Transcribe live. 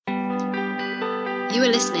You are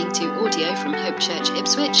listening to audio from Hope Church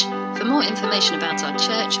Ipswich. For more information about our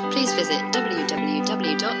church, please visit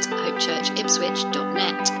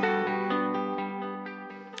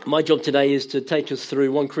www.hopechurchipswich.net. My job today is to take us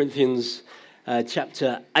through 1 Corinthians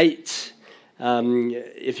chapter 8.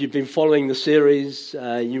 If you've been following the series,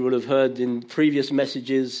 you will have heard in previous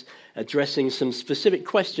messages addressing some specific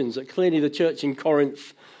questions that clearly the church in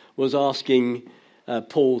Corinth was asking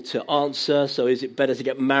Paul to answer. So is it better to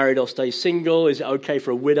get married or stay single? Is it okay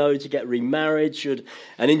for a widow to get remarried? Should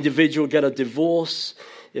an individual get a divorce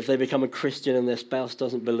if they become a Christian and their spouse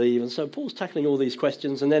doesn't believe? And so Paul's tackling all these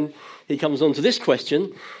questions, and then he comes on to this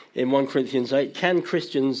question in 1 Corinthians 8. Can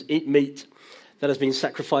Christians eat meat that has been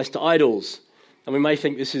sacrificed to idols? And we may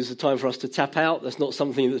think this is the time for us to tap out. That's not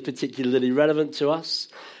something that's particularly relevant to us.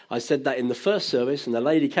 I said that in the first service, and a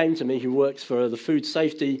lady came to me who works for the Food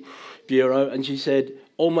Safety Bureau, and she said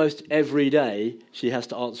almost every day she has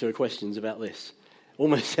to answer questions about this.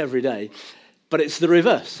 Almost every day. But it's the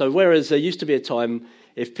reverse. So whereas there used to be a time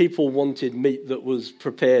if people wanted meat that was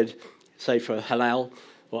prepared, say for halal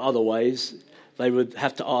or other ways, they would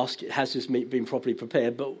have to ask, has this meat been properly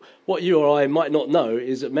prepared? But what you or I might not know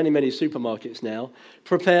is that many supermarkets now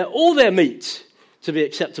prepare all their meat to be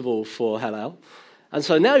acceptable for halal. And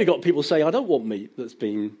so now you've got people saying, I don't want meat that's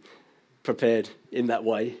been prepared in that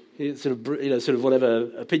way. It's sort of whatever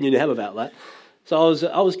opinion you have about that. So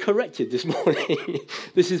I was corrected this morning.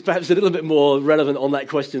 This is perhaps a little bit more relevant on that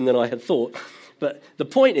question than I had thought. But the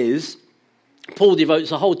point is, Paul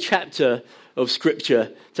devotes a whole chapter of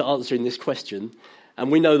Scripture to answering this question, and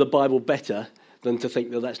we know the Bible better than to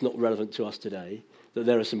think that that's not relevant to us today, that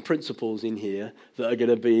there are some principles in here that are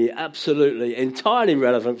going to be absolutely, entirely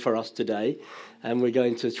relevant for us today, and we're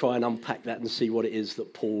going to try and unpack that and see what it is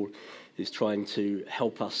that Paul is trying to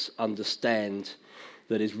help us understand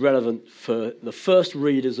that is relevant for the first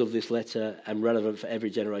readers of this letter and relevant for every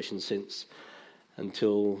generation since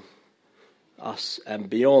until us and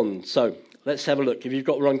beyond. So let's have a look. If you've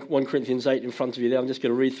got 1 Corinthians 8 in front of you there, I'm just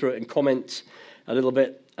going to read through it and comment a little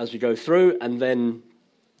bit as we go through and then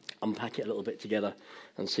unpack it a little bit together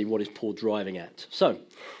and see what is Paul driving at. So,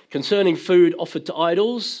 concerning food offered to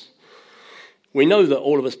idols, we know that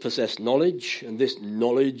all of us possess knowledge, and this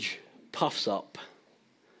knowledge puffs up,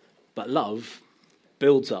 but love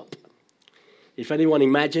builds up. If anyone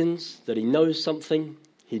imagines that he knows something,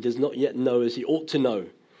 he does not yet know as he ought to know.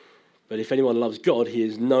 But if anyone loves God, he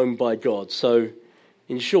is known by God. So,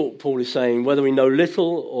 in short, Paul is saying whether we know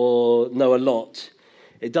little or know a lot,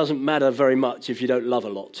 it doesn't matter very much if you don't love a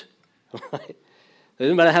lot. Right? It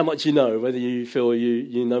doesn't matter how much you know, whether you feel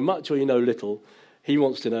you know much or you know little. He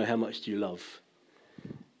wants to know how much do you love.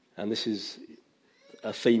 And this is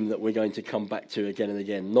a theme that we're going to come back to again and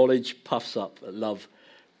again. Knowledge puffs up, love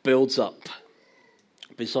builds up.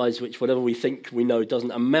 Besides which, whatever we think we know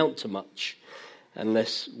doesn't amount to much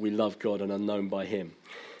unless we love God and are known by him.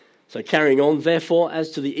 So carrying on, therefore,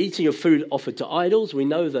 as to the eating of food offered to idols, we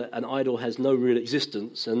know that an idol has no real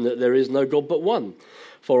existence and that there is no God but one.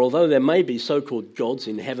 For although there may be so-called gods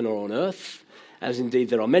in heaven or on earth, as indeed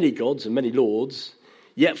there are many gods and many lords,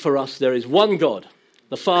 yet for us there is one God,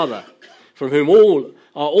 the Father, from whom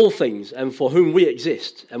all things and for whom we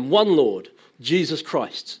exist, and one Lord, Jesus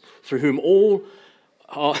Christ, through whom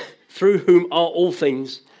are all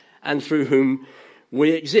things and through whom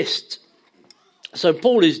we exist. So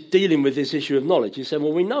Paul is dealing with this issue of knowledge. He said,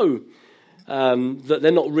 well, we know that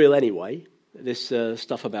they're not real anyway, this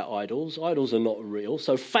stuff about idols. Idols are not real.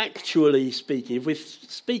 So factually speaking, if we're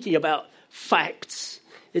speaking about facts,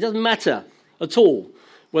 it doesn't matter at all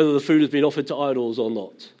whether the food has been offered to idols or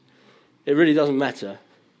not. It really doesn't matter.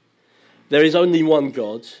 There is only one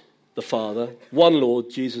God, the Father, one Lord,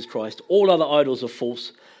 Jesus Christ. All other idols are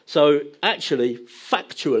false. So actually,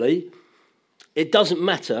 factually, it doesn't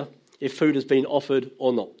matter if food has been offered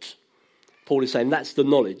or not. Paul is saying that's the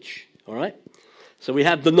knowledge, all right? So we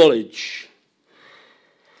have the knowledge.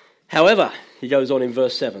 However, he goes on in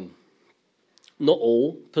verse 7, not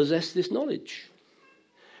all possess this knowledge,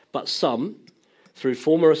 but some, through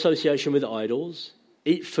former association with idols,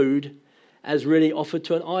 eat food as really offered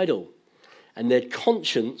to an idol, and their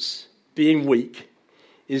conscience, being weak,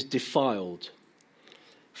 is defiled.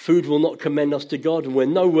 Food will not commend us to God, and we're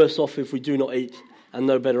no worse off if we do not eat, and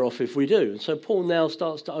no better off if we do. And so Paul now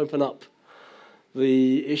starts to open up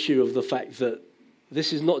the issue of the fact that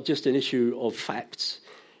this is not just an issue of facts,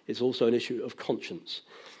 it's also an issue of conscience.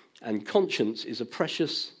 And conscience is a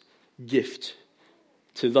precious gift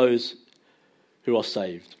to those who are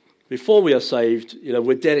saved. Before we are saved,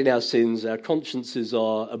 we're dead in our sins, our consciences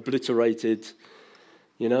are obliterated,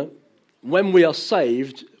 When we are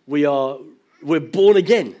saved, we're born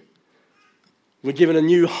again. We're given a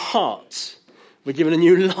new heart. We're given a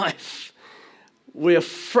new life. We're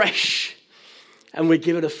fresh. And we're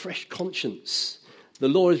given a fresh conscience. The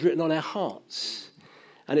law is written on our hearts.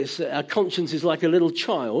 And our conscience is like a little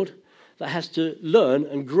child that has to learn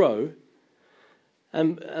and grow.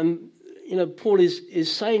 And Paul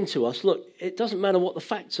is saying to us, look, it doesn't matter what the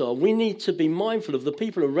facts are. We need to be mindful of the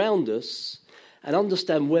people around us and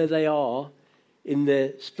understand where they are in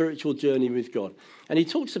their spiritual journey with God. And he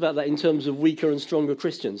talks about that in terms of weaker and stronger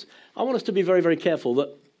Christians. I want us to be very, very careful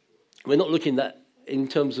that we're not looking at in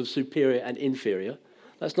terms of superior and inferior.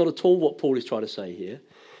 That's not at all what Paul is trying to say here.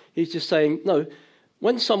 He's just saying, no,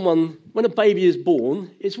 when a baby is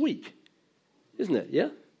born, it's weak, isn't it? Yeah?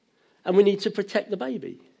 And we need to protect the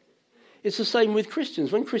baby. It's the same with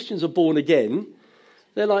Christians. When Christians are born again,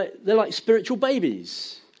 they're like spiritual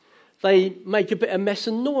babies. They make a bit of mess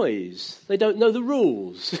and noise. They don't know the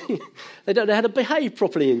rules. They don't know how to behave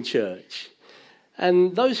properly in church.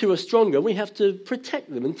 And those who are stronger, we have to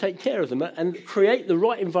protect them and take care of them and create the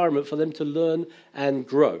right environment for them to learn and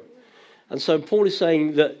grow. And so Paul is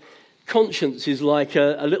saying that conscience is like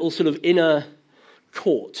a little sort of inner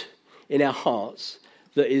court in our hearts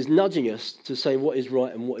that is nudging us to say what is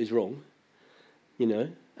right and what is wrong.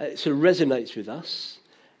 It sort of resonates with us.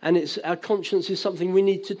 And our conscience is something we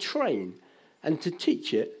need to train and to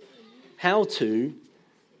teach it how to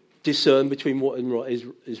discern between what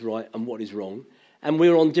is right and what is wrong. And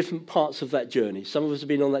we're on different parts of that journey. Some of us have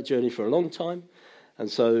been on that journey for a long time. And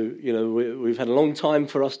so, we've had a long time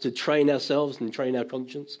for us to train ourselves and train our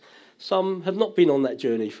conscience. Some have not been on that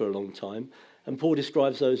journey for a long time. And Paul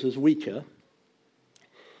describes those as weaker.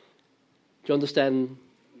 Do you understand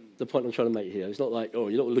the point I'm trying to make here? It's not like,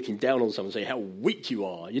 you're not looking down on someone and say how weak you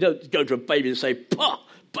are. You don't go to a baby and say, "Pah,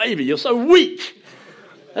 baby, you're so weak.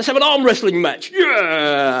 Let's have an arm wrestling match."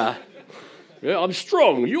 Yeah, I'm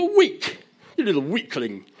strong. You're weak. You little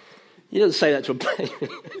weakling. You don't say that to a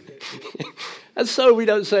baby. And so we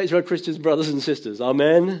don't say it to our Christian brothers and sisters.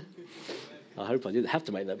 Amen. I hope I didn't have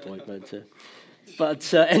to make that point.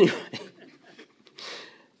 But anyway,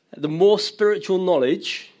 the more spiritual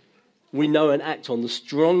knowledge we know and act on, the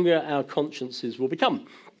stronger our consciences will become.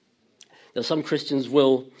 Now, some Christians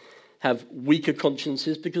will have weaker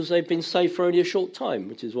consciences because they've been saved for only a short time,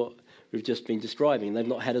 which is what we've just been describing. They've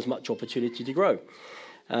not had as much opportunity to grow.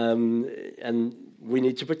 And we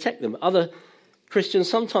need to protect them. Other Christians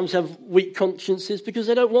sometimes have weak consciences because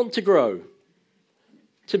they don't want to grow,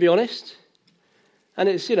 to be honest. And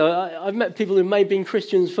it's, I've met people who may have been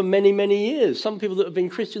Christians for many, many years. Some people that have been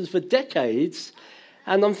Christians for decades.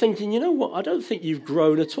 And I'm thinking, you know what? I don't think you've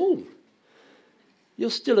grown at all. You're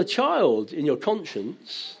still a child in your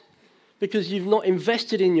conscience because you've not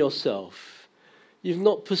invested in yourself. You've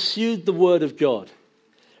not pursued the Word of God.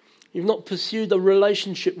 You've not pursued a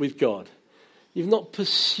relationship with God. You've not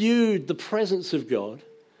pursued the presence of God.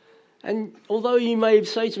 And although you may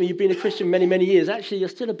say to me, you've been a Christian many, many years, actually you're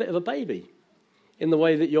still a bit of a baby in the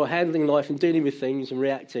way that you're handling life and dealing with things and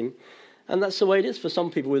reacting. And that's the way it is for some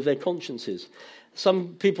people with their consciences.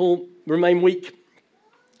 Some people remain weak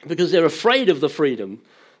because they're afraid of the freedom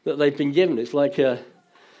that they've been given. It's like a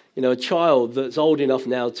child that's old enough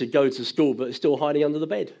now to go to school but is still hiding under the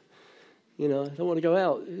bed. I don't want to go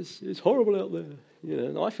out. It's horrible out there.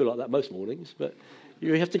 And I feel like that most mornings, but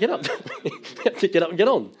you have to get up. You have to get up and get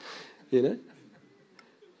on.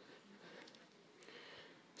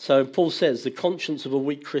 So Paul says the conscience of a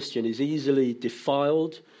weak Christian is easily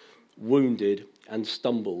defiled, wounded, and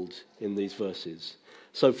stumbled in these verses.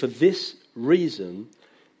 So for this reason,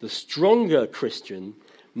 the stronger Christian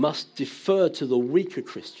must defer to the weaker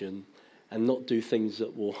Christian and not do things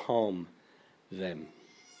that will harm them.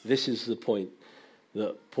 This is the point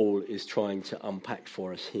that Paul is trying to unpack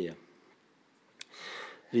for us here.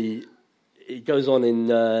 It goes on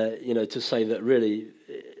to say that really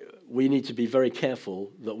we need to be very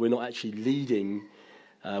careful that we're not actually leading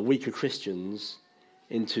weaker Christians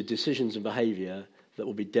into decisions and behaviour that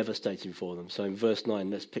will be devastating for them. So in verse 9,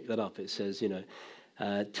 let's pick that up. It says,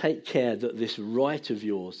 take care that this right of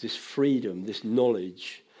yours, this freedom, this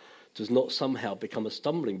knowledge, does not somehow become a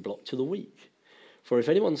stumbling block to the weak. For if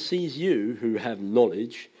anyone sees you who have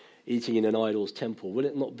knowledge eating in an idol's temple,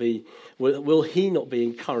 will he not be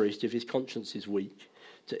encouraged if his conscience is weak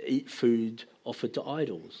to eat food offered to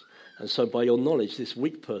idols? And so by your knowledge, this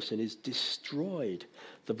weak person is destroyed,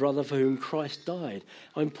 the brother for whom Christ died.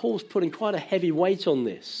 Paul's putting quite a heavy weight on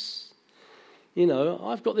this.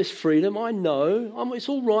 I've got this freedom, I know, it's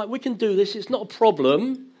all right, we can do this, it's not a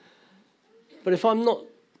problem. But if I'm not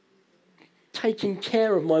taking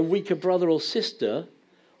care of my weaker brother or sister,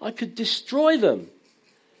 I could destroy them.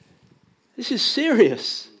 This is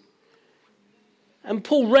serious. And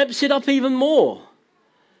Paul reps it up even more.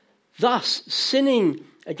 Thus, sinning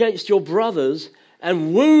against your brothers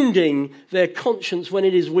and wounding their conscience when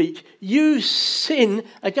it is weak, you sin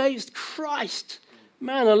against Christ.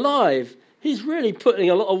 Man alive, he's really putting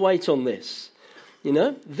a lot of weight on this.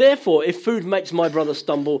 Therefore, if food makes my brother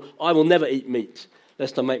stumble, I will never eat meat,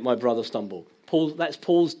 lest I make my brother stumble. That's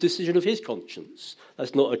Paul's decision of his conscience.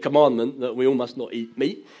 That's not a commandment that we all must not eat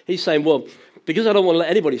meat. He's saying, well, because I don't want to let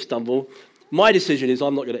anybody stumble, my decision is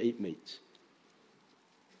I'm not going to eat meat.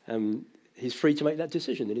 He's free to make that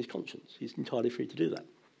decision in his conscience. He's entirely free to do that.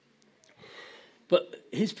 But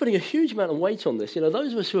he's putting a huge amount of weight on this.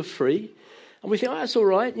 Those of us who are free, and we think, that's all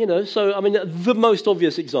right. So, the most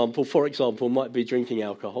obvious example, for example, might be drinking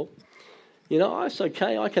alcohol. It's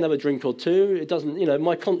okay. I can have a drink or two. It doesn't,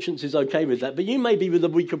 my conscience is okay with that. But you may be with a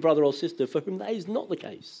weaker brother or sister for whom that is not the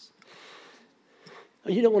case.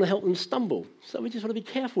 And you don't want to help them stumble. So we just want to be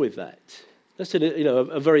careful with that. That's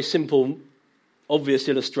a very simple, obvious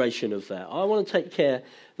illustration of that. I want to take care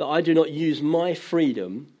that I do not use my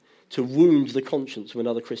freedom to wound the conscience of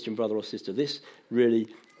another Christian brother or sister. This really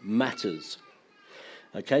matters.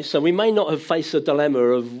 Okay, so we may not have faced a dilemma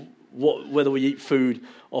of whether we eat food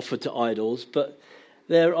offered to idols, but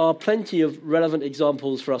there are plenty of relevant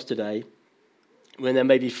examples for us today when there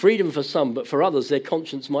may be freedom for some, but for others their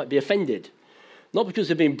conscience might be offended. Not because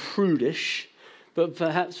they're being prudish, but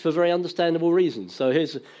perhaps for very understandable reasons. So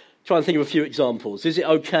try and think of a few examples. Is it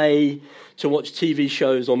okay to watch TV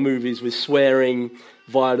shows or movies with swearing,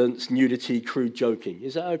 violence, nudity, crude joking?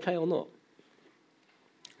 Is that okay or not?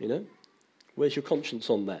 Where's your conscience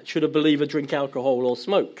on that? Should a believer drink alcohol or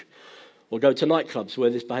smoke? Or go to nightclubs where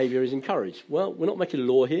this behaviour is encouraged? Well, we're not making a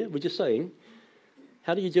law here. We're just saying,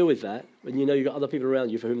 how do you deal with that when you've got other people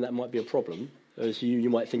around you for whom that might be a problem? As you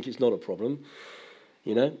might think it's not a problem.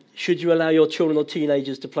 Should you allow your children or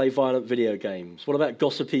teenagers to play violent video games? What about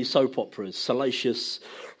gossipy soap operas, salacious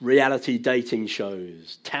reality dating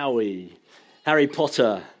shows, Towie, Harry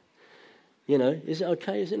Potter? Is it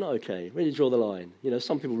okay? Is it not okay? Where do you draw the line?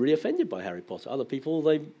 Some people are really offended by Harry Potter. Other people,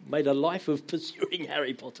 they made a life of pursuing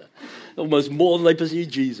Harry Potter, almost more than they pursued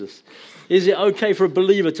Jesus. Is it okay for a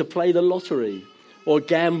believer to play the lottery or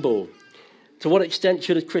gamble? To what extent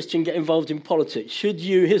should a Christian get involved in politics?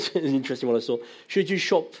 Here's an interesting one I saw. Should you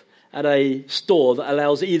shop at a store that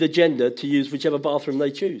allows either gender to use whichever bathroom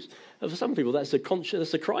they choose? And for some people, that's a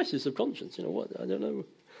crisis of conscience. I don't know.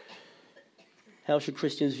 How should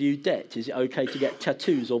Christians view debt? Is it okay to get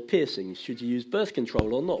tattoos or piercings? Should you use birth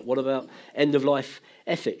control or not? What about end-of-life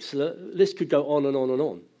ethics? The list could go on and on and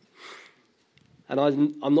on. And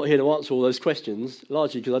I'm not here to answer all those questions,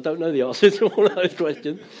 largely because I don't know the answers to all those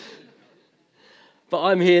questions. But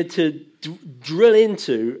I'm here to drill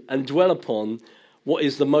into and dwell upon what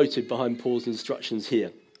is the motive behind Paul's instructions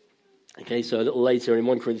here. Okay, so a little later in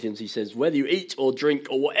 1 Corinthians he says, whether you eat or drink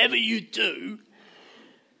or whatever you do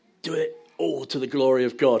it all to the glory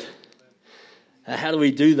of God. How do we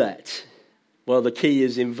do that? Well, the key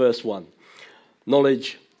is in verse 1.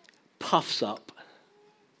 Knowledge puffs up,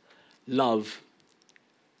 love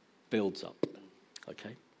builds up.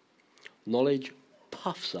 Okay? Knowledge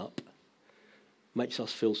puffs up, makes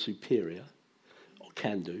us feel superior, or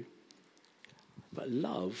can do. But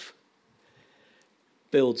love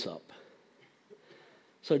builds up.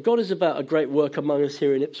 So God is about a great work among us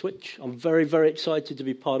here in Ipswich. I'm very, very excited to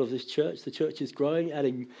be part of this church. The church is growing,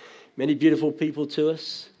 adding many beautiful people to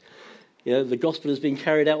us. The gospel is being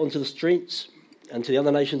carried out onto the streets and to the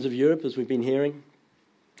other nations of Europe, as we've been hearing.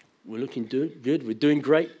 We're looking good. We're doing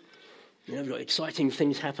great. We've got exciting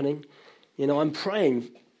things happening. I'm praying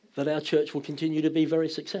that our church will continue to be very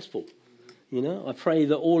successful. I pray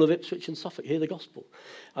that all of Ipswich and Suffolk hear the gospel.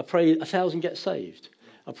 I pray 1,000 get saved.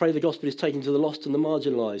 I pray the gospel is taken to the lost and the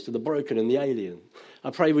marginalised, to the broken and the alien.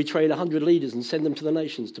 I pray we train 100 leaders and send them to the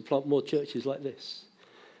nations to plant more churches like this.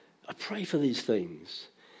 I pray for these things.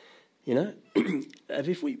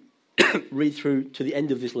 If we read through to the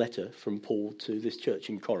end of this letter from Paul to this church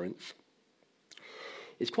in Corinth,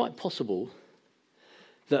 it's quite possible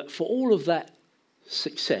that for all of that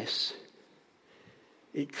success,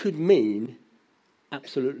 it could mean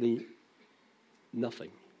absolutely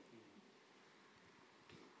nothing.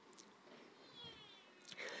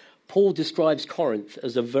 Paul describes Corinth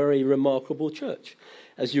as a very remarkable church.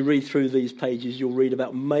 As you read through these pages, you'll read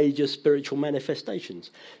about major spiritual manifestations,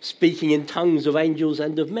 speaking in tongues of angels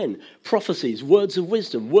and of men, prophecies, words of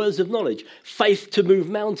wisdom, words of knowledge, faith to move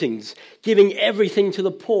mountains, giving everything to the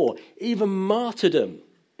poor, even martyrdom.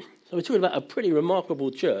 So we're talking about a pretty remarkable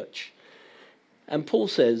church. And Paul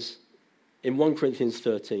says in 1 Corinthians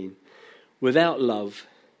 13, without love,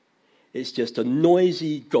 it's just a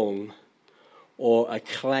noisy gong or a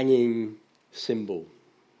clanging cymbal.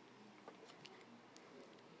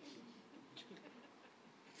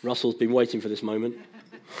 Russell's been waiting for this moment.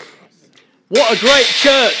 What a great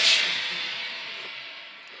church!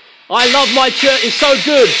 I love my church, it's so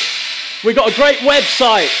good. We've got a great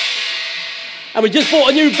website. And we just bought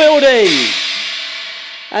a new building.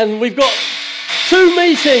 And we've got 2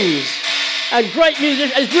 meetings and great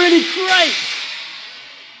music. It's really great.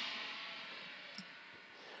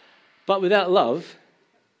 But without love,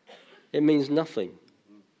 it means nothing.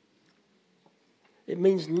 It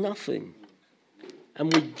means nothing.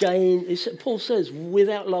 And we gain, Paul says,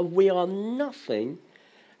 without love we are nothing,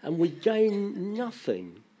 and we gain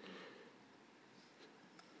nothing.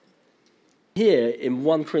 Here in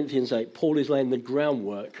 1 Corinthians 8, Paul is laying the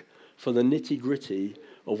groundwork for the nitty-gritty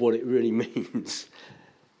of what it really means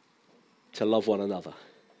to love one another.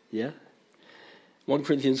 Yeah? 1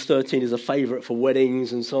 Corinthians 13 is a favourite for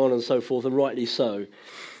weddings and so on and so forth, and rightly so.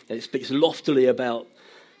 And it speaks loftily about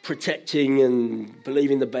protecting and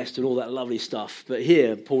believing the best and all that lovely stuff. But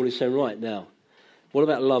here, Paul is saying, right now, what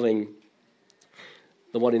about loving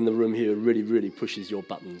the one in the room here who really, really pushes your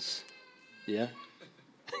buttons? Yeah?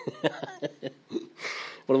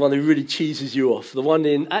 Well, the one who really cheeses you off. The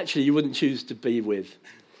one actually you wouldn't choose to be with.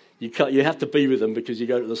 You have to be with them because you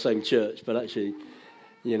go to the same church. But actually,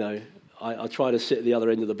 I try to sit at the other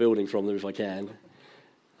end of the building from them if I can.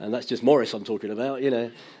 And that's just Morris I'm talking about,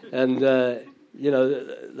 And,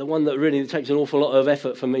 the one that really takes an awful lot of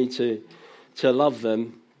effort for me to love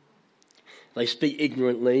them. They speak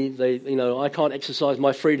ignorantly. I can't exercise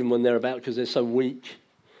my freedom when they're about because they're so weak.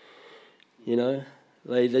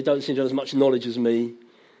 They don't seem to have as much knowledge as me.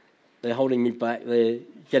 They're holding me back. They're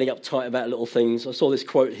getting uptight about little things. I saw this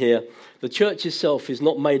quote here. The church itself is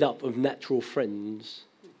not made up of natural friends.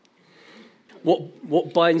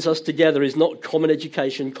 What binds us together is not common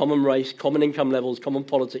education, common race, common income levels, common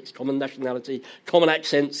politics, common nationality, common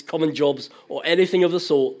accents, common jobs, or anything of the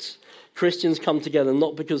sort. Christians come together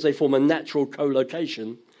not because they form a natural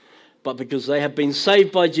co-location, but because they have been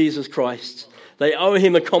saved by Jesus Christ. They owe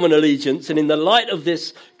him a common allegiance, and in the light of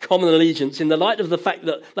this common allegiance, in the light of the fact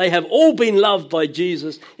that they have all been loved by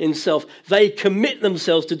Jesus himself, they commit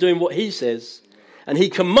themselves to doing what he says, and he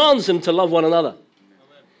commands them to love one another.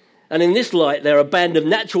 And in this light, they're a band of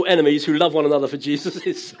natural enemies who love one another for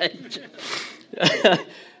Jesus' sake. Well,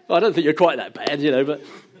 I don't think you're quite that bad, but,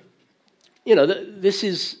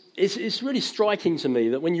 it's really striking to me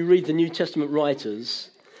that when you read the New Testament writers,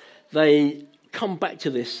 they come back to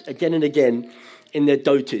this again and again in their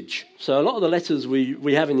dotage. So a lot of the letters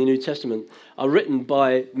we have in the New Testament are written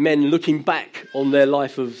by men looking back on their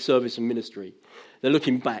life of service and ministry. They're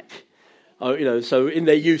looking back. So in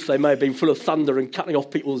their youth they may have been full of thunder and cutting off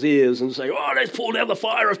people's ears and saying, "Oh, let's pour down the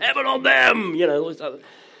fire of heaven on them."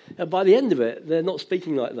 And by the end of it, they're not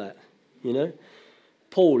speaking like that.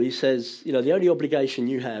 Paul, he says, the only obligation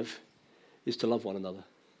you have is to love one another.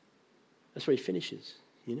 That's where he finishes.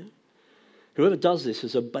 Whoever does this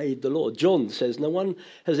has obeyed the Lord. John says, no one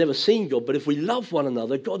has ever seen God, but if we love one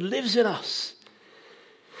another, God lives in us.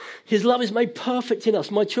 His love is made perfect in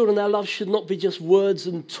us. My children, our love should not be just words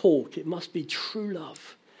and talk. It must be true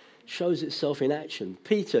love. It shows itself in action.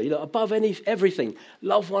 Peter, above everything,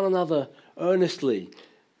 love one another earnestly.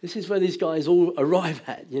 This is where these guys all arrive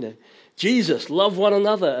at, Jesus, love one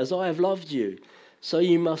another as I have loved you. So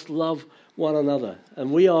you must love one another.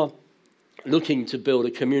 And we are looking to build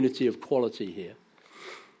a community of quality here.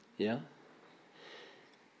 Yeah?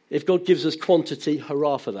 If God gives us quantity,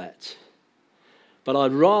 hurrah for that. But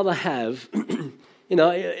I'd rather have,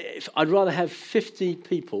 I'd rather have 50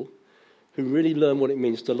 people who really learn what it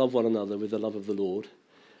means to love one another with the love of the Lord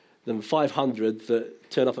than 500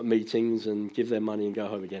 that turn up at meetings and give their money and go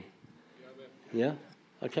home again. Yeah?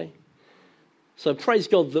 Okay? So praise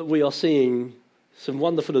God that we are seeing some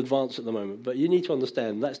wonderful advance at the moment, but you need to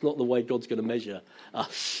understand that's not the way God's going to measure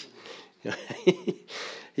us.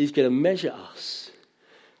 He's going to measure us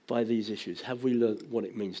by these issues. Have we learned what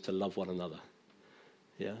it means to love one another?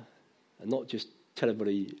 Yeah? And not just tell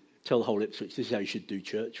the whole Ipswich, this is how you should do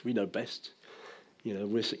church. We know best.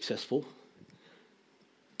 We're successful.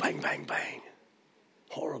 Bang, bang, bang.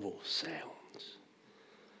 Horrible sounds.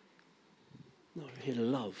 No, we're here to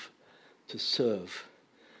love, to serve.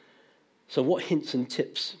 So what hints and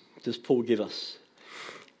tips does Paul give us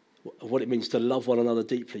of what it means to love one another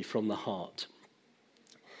deeply from the heart?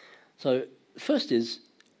 So first is,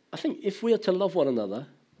 I think if we are to love one another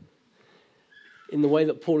in the way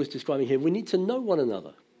that Paul is describing here, we need to know one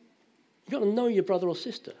another. You've got to know your brother or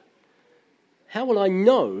sister. How will I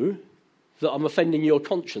know that I'm offending your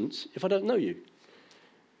conscience if I don't know you?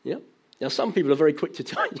 Yeah. Now, some people are very quick to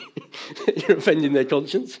tell you. You're offending their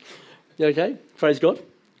conscience. Okay, praise God.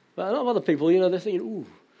 But a lot of other people, they're thinking, ooh,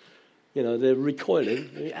 they're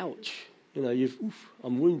recoiling. Ouch,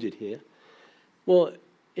 I'm wounded here. Well,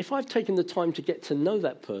 if I've taken the time to get to know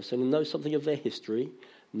that person and know something of their history,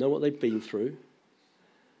 know what they've been through,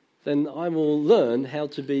 then I will learn how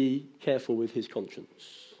to be careful with his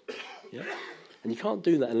conscience. Yeah? And you can't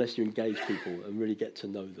do that unless you engage people and really get to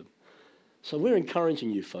know them. So we're encouraging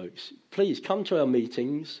you folks, please come to our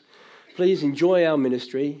meetings, please enjoy our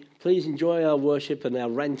ministry, please enjoy our worship and our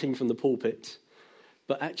ranting from the pulpit.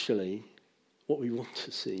 But actually, what we want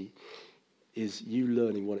to see is you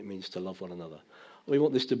learning what it means to love one another. We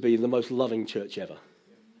want this to be the most loving church ever.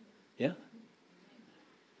 Yeah?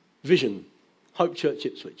 Vision, Hope Church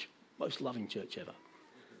Ipswich, most loving church ever.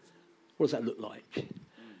 What does that look like?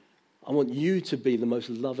 I want you to be the most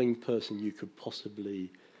loving person you could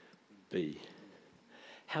possibly be.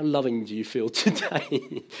 How loving do you feel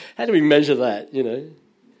today? How do we measure that,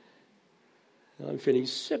 I'm feeling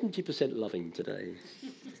 70% loving today.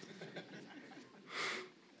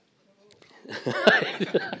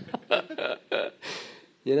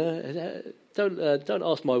 Don't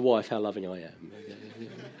ask my wife how loving I am.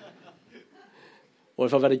 Or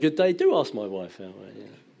if I've had a good day, do ask my wife how I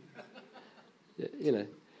am.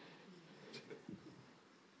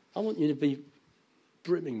 I want you to be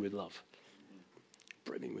brimming with love.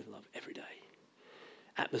 Brimming with love every day.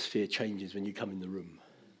 Atmosphere changes when you come in the room.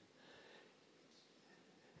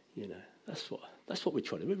 That's what we're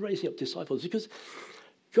trying to do. We're raising up disciples because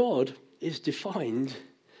God is defined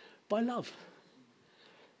by love.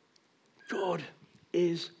 God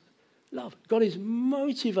is love. God is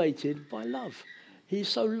motivated by love. He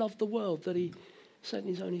so loved the world that he sent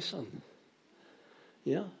his only son.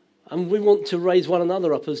 Yeah? And we want to raise one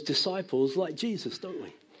another up as disciples like Jesus, don't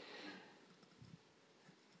we?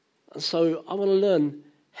 And so I want to learn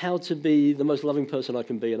how to be the most loving person I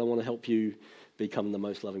can be, and I want to help you become the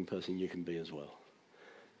most loving person you can be as well.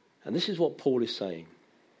 And this is what Paul is saying.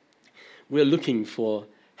 We're looking for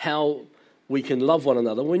how we can love one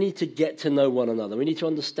another. We need to get to know one another. We need to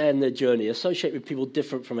understand their journey, associate with people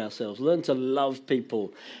different from ourselves, learn to love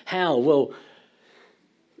people. How? Well,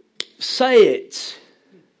 say it.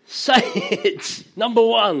 Say it. Number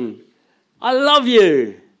one, I love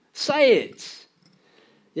you. Say it.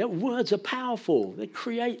 Yeah, words are powerful. They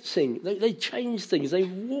create things. They change things. They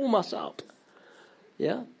warm us up.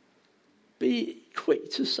 Yeah? Be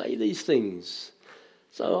quick to say these things.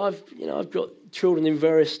 So I've got children in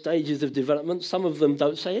various stages of development. Some of them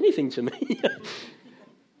don't say anything to me.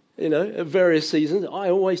 At various seasons. I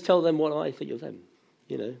always tell them what I think of them.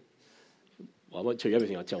 Well, I won't tell you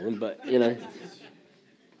everything I tell them, but,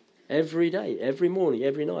 every day, every morning,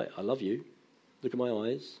 every night, I love you. Look at my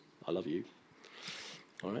eyes. I love you.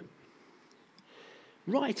 All right?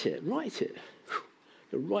 Write it. Write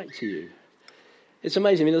to you. It's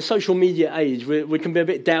amazing. In the social media age, we can be a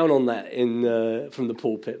bit down on that from the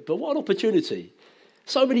pulpit. But what an opportunity.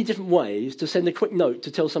 So many different ways to send a quick note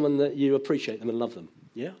to tell someone that you appreciate them and love them.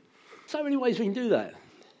 Yeah? So many ways we can do that.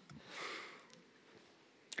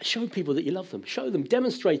 Show people that you love them. Show them.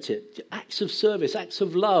 Demonstrate it. Acts of service, acts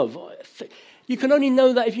of love. You can only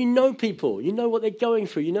know that if you know people. You know what they're going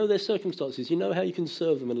through. You know their circumstances. You know how you can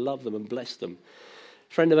serve them and love them and bless them.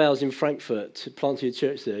 A friend of ours in Frankfurt planted a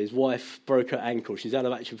church there. His wife broke her ankle. She's out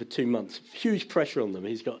of action for 2 months. Huge pressure on them.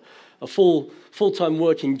 He's got a full-time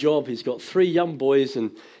working job. He's got 3 young boys,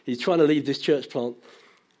 and he's trying to lead this church plant.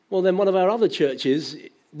 Well, then one of our other churches,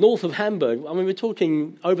 north of Hamburg, we're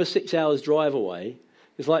talking over 6 hours drive away.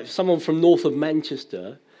 It's like someone from north of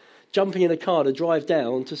Manchester jumping in a car to drive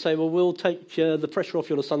down to say, well, we'll take the pressure off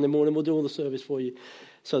you on a Sunday morning, we'll do all the service for you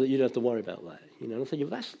so that you don't have to worry about that. And I'm thinking,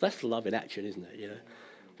 that's love in action, isn't it?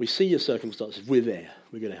 We see your circumstances, we're there,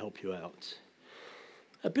 we're going to help you out.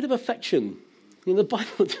 A bit of affection. The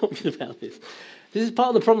Bible talks about this. This is part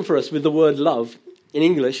of the problem for us with the word love in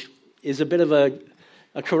English, is a bit of a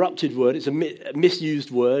corrupted word. It's a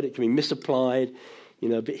misused word. It can be misapplied,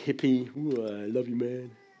 a bit hippie. Ooh, I love you,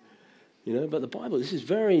 man. But the Bible, this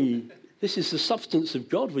is the substance of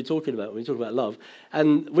God we're talking about when we talk about love.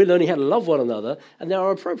 And we're learning how to love one another, and there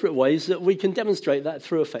are appropriate ways that we can demonstrate that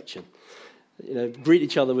through affection. Greet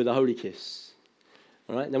each other with a holy kiss.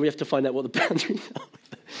 All right? Now we have to find out what the boundaries are.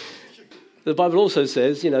 The Bible also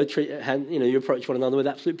says, you approach one another with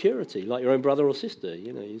absolute purity, like your own brother or sister.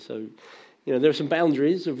 So there are some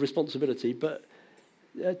boundaries of responsibility, but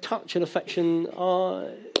touch and affection are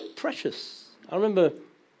precious. I remember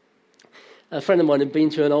a friend of mine had been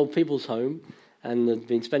to an old people's home and had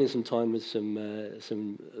been spending some time with some,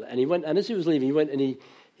 and he went, and as he was leaving, he went and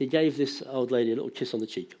he gave this old lady a little kiss on the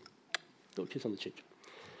cheek.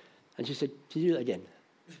 And she said, can you do that again?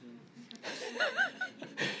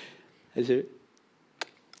 I said,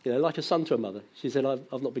 like a son to a mother. She said,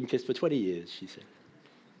 I've not been kissed for 20 years, she said.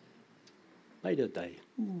 Made her day.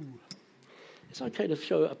 Ooh. It's okay to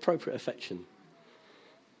show appropriate affection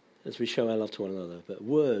as we show our love to one another. But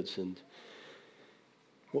words and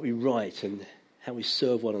what we write and how we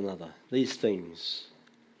serve one another, these things,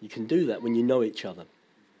 you can do that when you know each other.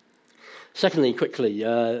 Secondly, quickly,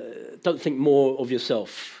 don't think more of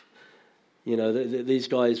yourself. These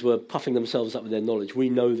guys were puffing themselves up with their knowledge. We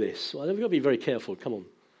know this. Well, we've got to be very careful. Come on.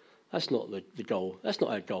 That's not the goal. That's not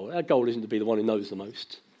our goal. Our goal isn't to be the one who knows the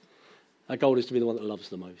most. Our goal is to be the one that loves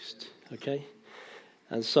the most. Okay?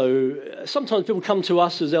 And so sometimes people come to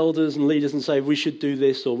us as elders and leaders and say, we should do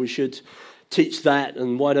this or we should teach that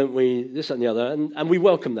and why don't we this, that and the other. And we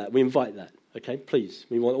welcome that. We invite that. Okay? Please.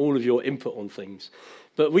 We want all of your input on things.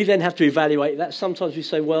 But we then have to evaluate that. Sometimes we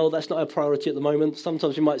say, well, that's not our priority at the moment.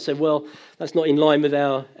 Sometimes we might say, well, that's not in line with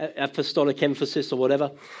our apostolic emphasis or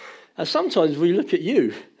whatever. And sometimes we look at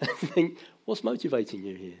you and think, what's motivating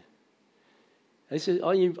you here? And he says,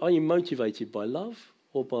 are you motivated by love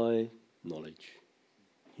or by knowledge?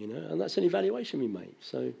 And that's an evaluation we make.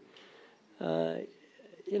 So,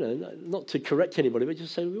 not to correct anybody, but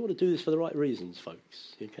just say, we want to do this for the right reasons,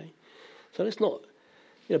 folks. Okay? So let's not...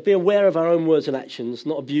 be aware of our own words and actions,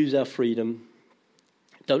 not abuse our freedom.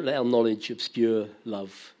 Don't let our knowledge obscure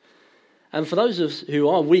love. And for those of us who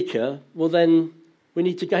are weaker, well then we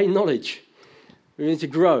need to gain knowledge. We need to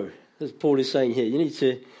grow, as Paul is saying here. You need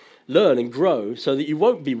to learn and grow so that you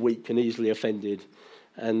won't be weak and easily offended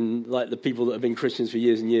and like the people that have been Christians for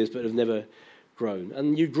years and years but have never grown.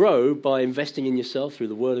 And you grow by investing in yourself through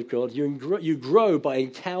the Word of God. You grow by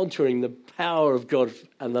encountering the power of God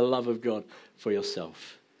and the love of God for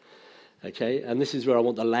yourself. Okay, and this is where I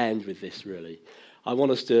want to land with this, really. I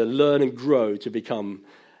want us to learn and grow to become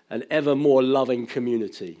an ever more loving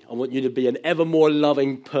community. I want you to be an ever more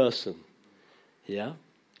loving person. Yeah?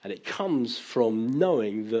 And it comes from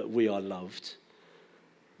knowing that we are loved.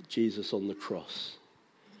 Jesus on the cross.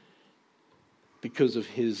 Because of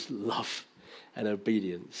his love and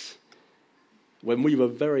obedience. When we were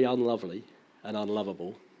very unlovely and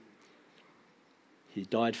unlovable, he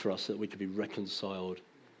died for us so that we could be reconciled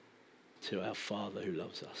to our Father who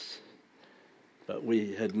loves us. But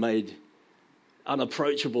we had made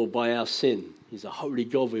unapproachable by our sin. He's a holy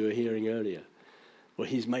God we were hearing earlier. Well,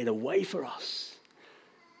 he's made a way for us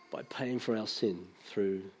by paying for our sin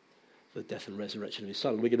through the death and resurrection of his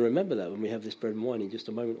Son. We're going to remember that when we have this bread and wine in just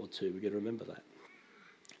a moment or two. We're going to remember that.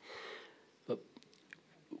 But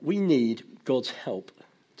we need God's help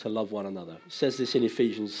to love one another. It says this in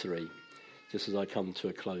Ephesians 3, just as I come to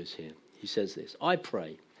a close here. He says this, I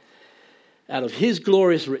pray, out of his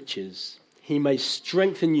glorious riches, he may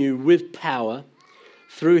strengthen you with power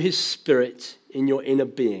through his Spirit in your inner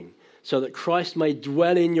being, so that Christ may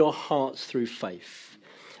dwell in your hearts through faith.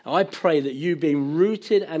 I pray that you, being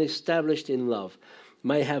rooted and established in love,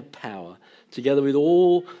 may have power, together with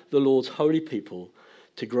all the Lord's holy people,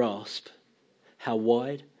 to grasp how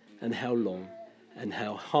wide and how long and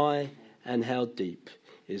how high and how deep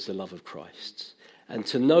is the love of Christ. And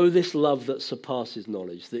to know this love that surpasses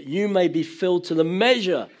knowledge, that you may be filled to the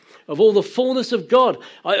measure of all the fullness of God.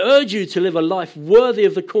 I urge you to live a life worthy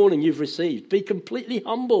of the calling you've received. Be completely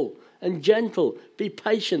humble and gentle. Be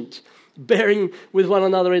patient, bearing with one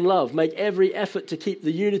another in love. Make every effort to keep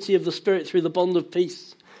the unity of the Spirit through the bond of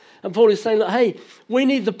peace. And Paul is saying that, hey, we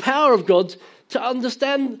need the power of God to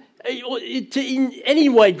understand, to in any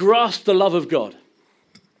way grasp the love of God.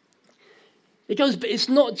 It's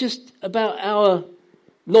not just about our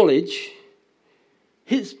knowledge.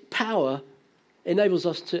 His power enables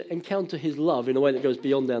us to encounter his love in a way that goes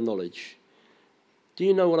beyond our knowledge. Do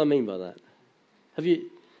you know what I mean by that?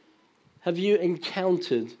 Have you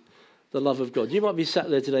encountered the love of God? You might be sat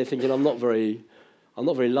there today thinking, I'm not very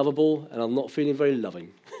lovable and I'm not feeling very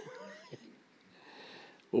loving.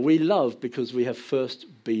 Well, we love because we have first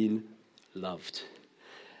been loved.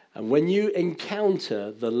 And when you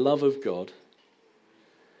encounter the love of God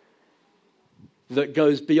that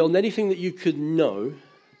goes beyond anything that you could know,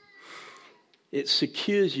 it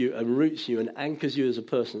secures you and roots you and anchors you as a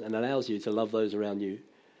person and allows you to love those around you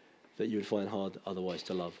that you would find hard otherwise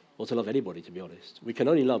to love, or to love anybody, to be honest. We can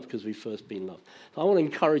only love because we've first been loved. So I want to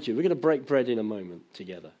encourage you. We're going to break bread in a moment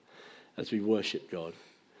together as we worship God.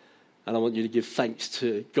 And I want you to give thanks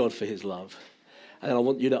to God for his love. And I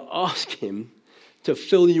want you to ask him to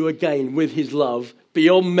fill you again with his love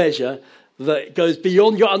beyond measure, that goes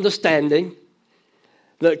beyond your understanding,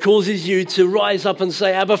 that causes you to rise up and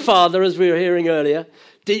say, Abba, Father, as we were hearing earlier.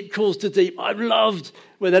 Deep calls to deep. I'm loved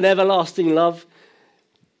with an everlasting love.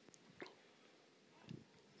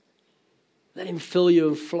 let him fill you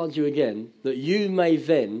and flood you again, that you may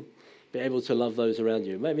then be able to love those around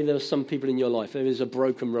you. Maybe there are some people in your life, maybe there's a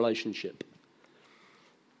broken relationship.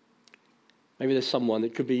 Maybe there's someone,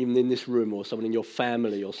 it could be even in this room, or someone in your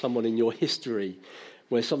family, or someone in your history,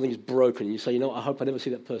 where something's broken. You say, you know what, I hope I never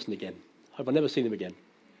see that person again. I hope I never see them again.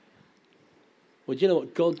 Well, do you know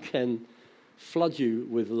what? God can flood you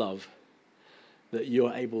with love, that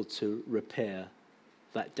you're able to repair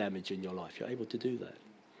that damage in your life. You're able to do that.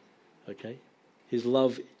 Okay? His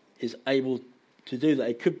love is able to do that.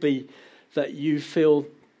 It could be that you feel,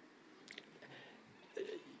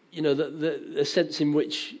 the sense in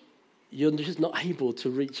which you're just not able to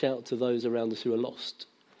reach out to those around us who are lost.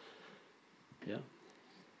 Yeah?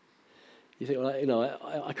 You think,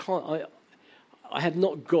 well, I can't, I have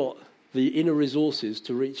not got the inner resources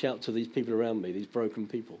to reach out to these people around me, these broken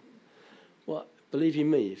people. Well, believe you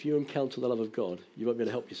me, if you encounter the love of God, you won't be able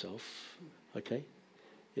to help yourself. Okay?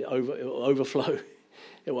 It will overflow.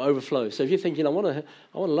 It will overflow. So if you're thinking, I want to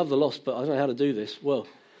love the lost, but I don't know how to do this, well,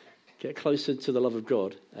 get closer to the love of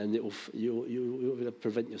God, and you'll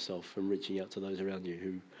prevent yourself from reaching out to those around you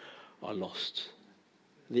who are lost.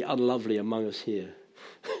 The unlovely among us here,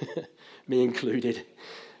 me included,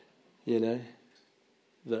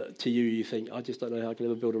 that to you think, I just don't know how I can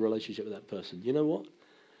ever build a relationship with that person. You know what?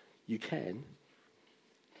 You can,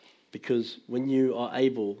 because when you are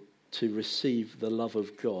able to receive the love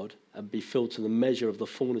of God and be filled to the measure of the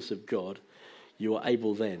fullness of God, you are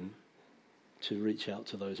able then to reach out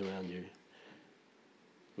to those around you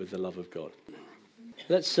with the love of God.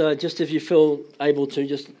 Let's just, if you feel able to,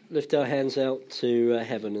 just lift our hands out to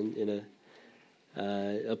heaven and in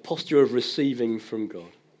a posture of receiving from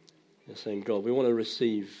God. You're saying, God, we want to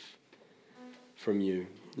receive from you,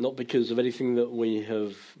 not because of anything that we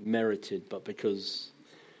have merited, but because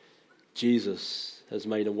Jesus has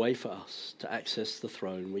made a way for us to access the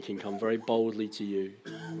throne. We can come very boldly to you.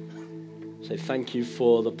 Say thank you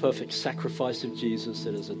for the perfect sacrifice of Jesus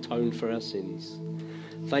that has atoned for our sins.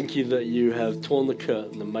 Thank you that you have torn the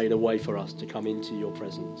curtain and made a way for us to come into your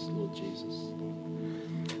presence, Lord Jesus.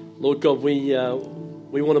 Lord God, we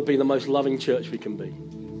want to be the most loving church we can be.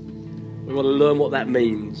 We want to learn what that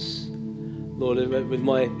means. Lord, with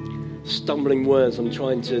my stumbling words, I'm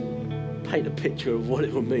trying to paint a picture of what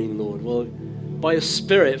it will mean, Lord. Well, by your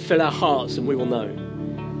Spirit, fill our hearts and we will know,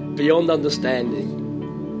 beyond understanding,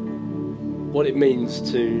 what it means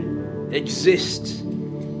to exist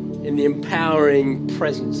in the empowering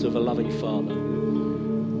presence of a loving Father.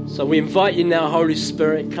 So we invite you now, Holy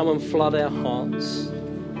Spirit, come and flood our hearts.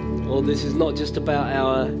 Lord, this is not just about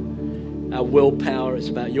our willpower, it's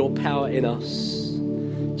about your power in us.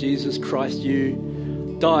 Jesus Christ,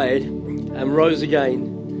 you died and rose again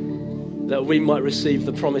that we might receive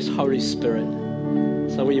the promised Holy Spirit.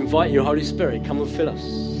 So we invite you, Holy Spirit, come and fill us.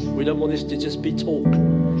 We don't want this to just be talk.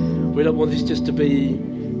 We don't want this just to be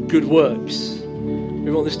good works.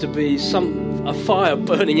 We want this to be a fire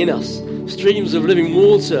burning in us, streams of living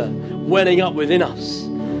water welling up within us,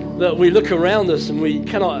 that we look around us and we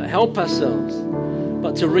cannot help ourselves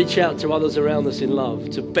but to reach out to others around us in love,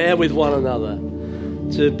 to bear with one another,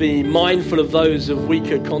 to be mindful of those of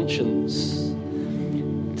weaker conscience,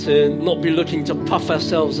 to not be looking to puff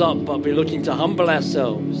ourselves up, but be looking to humble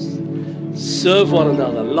ourselves, serve one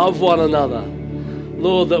another, love one another.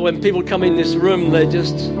 Lord, that when people come in this room, they're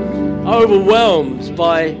just overwhelmed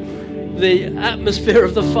by the atmosphere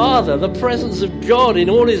of the Father, the presence of God in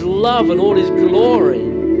all his love and all his glory.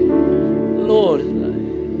 Lord,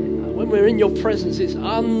 when we're in your presence, it's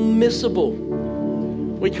unmissable.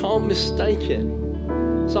 We can't mistake it.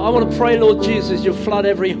 So I want to pray, Lord Jesus, you'll flood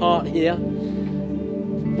every heart here.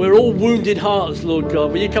 We're all wounded hearts, Lord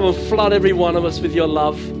God. Will you come and flood every one of us with your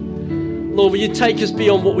love? Lord, will you take us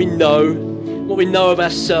beyond what we know of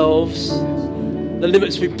ourselves, the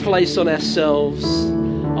limits we place on ourselves.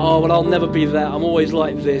 Oh, well, I'll never be that. I'm always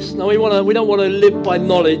like this. No, we don't want to live by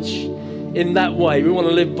knowledge in that way. We want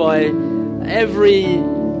to live by every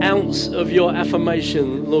ounce of your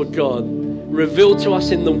affirmation, Lord God, revealed to us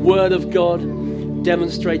in the Word of God,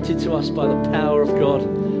 demonstrated to us by the power of God.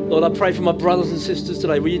 Lord, I pray for my brothers and sisters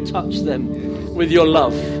today. Will you touch them with your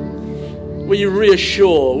love? Will you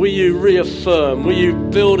reassure? Will you reaffirm? Will you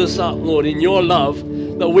build us up, Lord, in your love,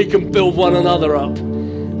 that we can build one another up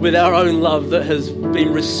with our own love that has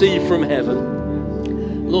been received from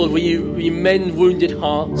heaven? Lord, will you mend wounded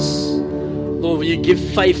hearts? Lord, will you give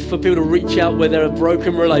faith for people to reach out where there are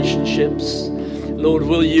broken relationships? Lord,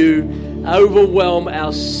 will you overwhelm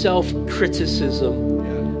our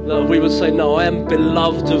self-criticism, that we would say, no, I am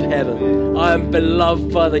beloved of heaven. I am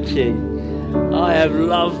beloved by the King. I am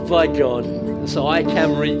loved by God, so I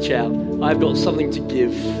can reach out. I've got something to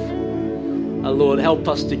give. And Lord, help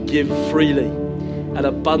us to give freely and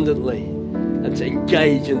abundantly and to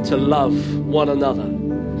engage and to love one another.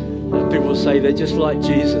 And people will say they're just like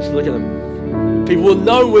Jesus. Look at them. People will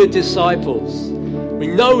know we're disciples. We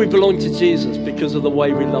know we belong to Jesus because of the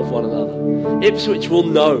way we love one another. Ipswich will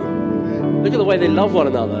know. Look at the way they love one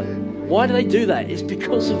another. Why do they do that? It's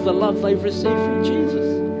because of the love they've received from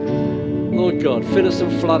Jesus. Lord God, fill us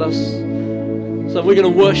and flood us. So we're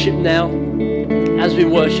going to worship now. As we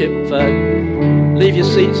worship, leave your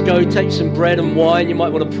seats, go take some bread and wine. You might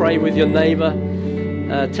want to pray with your neighbour.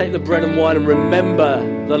 Take the bread and wine and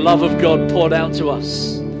remember the love of God poured out to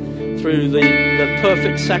us through the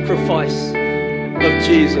perfect sacrifice of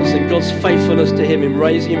Jesus and God's faithfulness to him in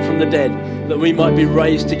raising him from the dead, that we might be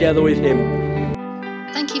raised together with him.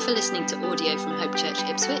 Thank you for listening to audio from Hope Church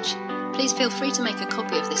Ipswich. Please feel free to make a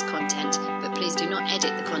copy of this content, but please do not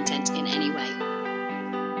edit the content in any way.